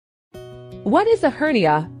What is a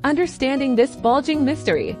hernia? Understanding this bulging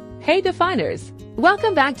mystery. Hey definers!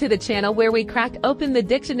 Welcome back to the channel where we crack open the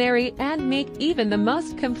dictionary and make even the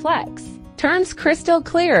most complex terms crystal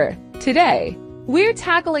clear. Today, we're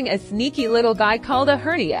tackling a sneaky little guy called a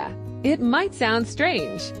hernia. It might sound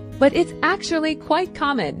strange, but it's actually quite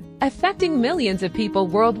common, affecting millions of people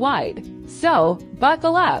worldwide. So,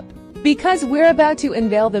 buckle up, because we're about to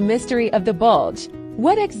unveil the mystery of the bulge.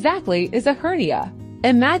 What exactly is a hernia?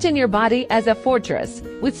 Imagine your body as a fortress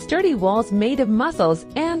with sturdy walls made of muscles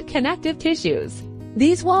and connective tissues.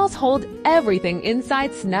 These walls hold everything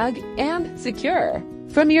inside snug and secure,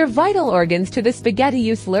 from your vital organs to the spaghetti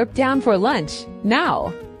you slurp down for lunch.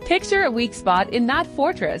 Now, picture a weak spot in that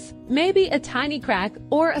fortress, maybe a tiny crack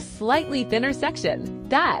or a slightly thinner section.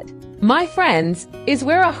 That, my friends, is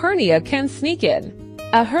where a hernia can sneak in.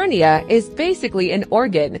 A hernia is basically an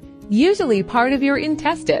organ, usually part of your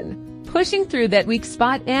intestine, pushing through that weak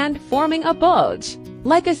spot and forming a bulge.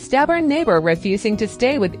 Like a stubborn neighbor refusing to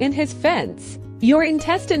stay within his fence, your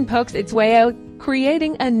intestine pokes its way out,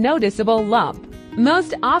 creating a noticeable lump,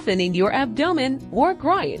 most often in your abdomen or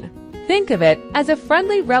groin. Think of it as a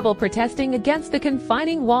friendly rebel protesting against the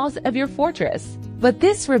confining walls of your fortress. But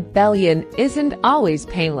this rebellion isn't always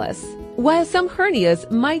painless. While some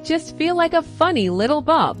hernias might just feel like a funny little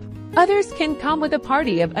bump, others can come with a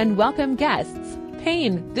party of unwelcome guests,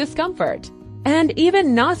 pain, discomfort, and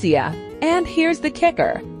even nausea. And here's the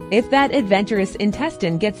kicker. If that adventurous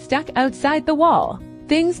intestine gets stuck outside the wall,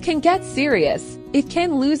 things can get serious. It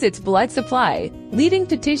can lose its blood supply, leading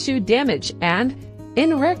to tissue damage and,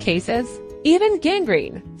 in rare cases, even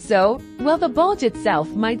gangrene. So, while the bulge itself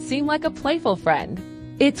might seem like a playful friend,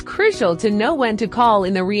 it's crucial to know when to call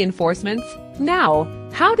in the reinforcements. Now,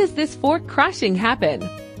 how does this fort crashing happen?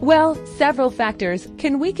 Well, several factors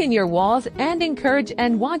can weaken your walls and encourage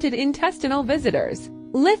unwanted intestinal visitors.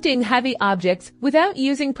 Lifting heavy objects without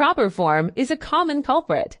using proper form is a common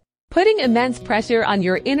culprit, putting immense pressure on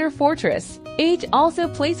your inner fortress. Age also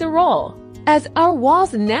plays a role, as our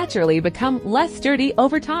walls naturally become less sturdy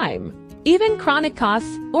over time. Even chronic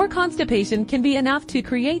coughs or constipation can be enough to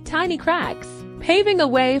create tiny cracks, paving the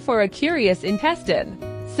way for a curious intestine.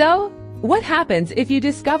 So, what happens if you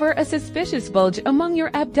discover a suspicious bulge among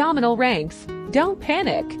your abdominal ranks? Don't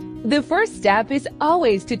panic. The first step is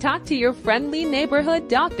always to talk to your friendly neighborhood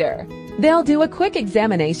doctor. They'll do a quick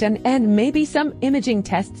examination and maybe some imaging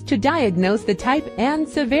tests to diagnose the type and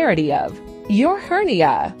severity of your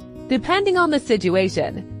hernia. Depending on the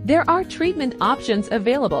situation, there are treatment options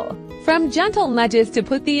available, from gentle nudges to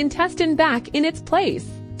put the intestine back in its place,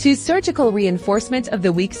 to surgical reinforcement of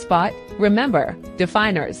the weak spot. Remember,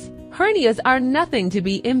 definers, hernias are nothing to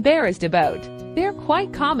be embarrassed about. They're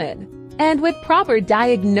quite common. And with proper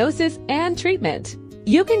diagnosis and treatment,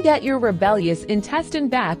 you can get your rebellious intestine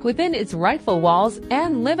back within its rightful walls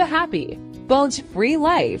and live a happy, bulge-free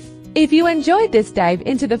life. If you enjoyed this dive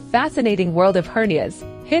into the fascinating world of hernias,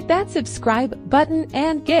 hit that subscribe button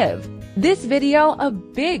and give this video a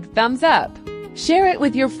big thumbs up. Share it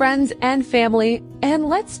with your friends and family, and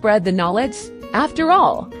let's spread the knowledge. After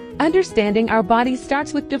all, understanding our bodies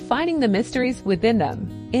starts with defining the mysteries within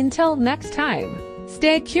them. Until next time,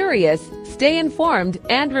 stay curious, stay informed,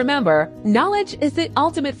 and remember, knowledge is the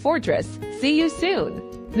ultimate fortress. See you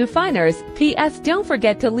soon. Definers, P.S. Don't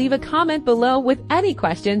forget to leave a comment below with any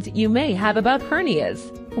questions you may have about hernias.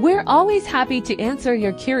 We're always happy to answer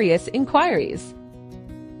your curious inquiries.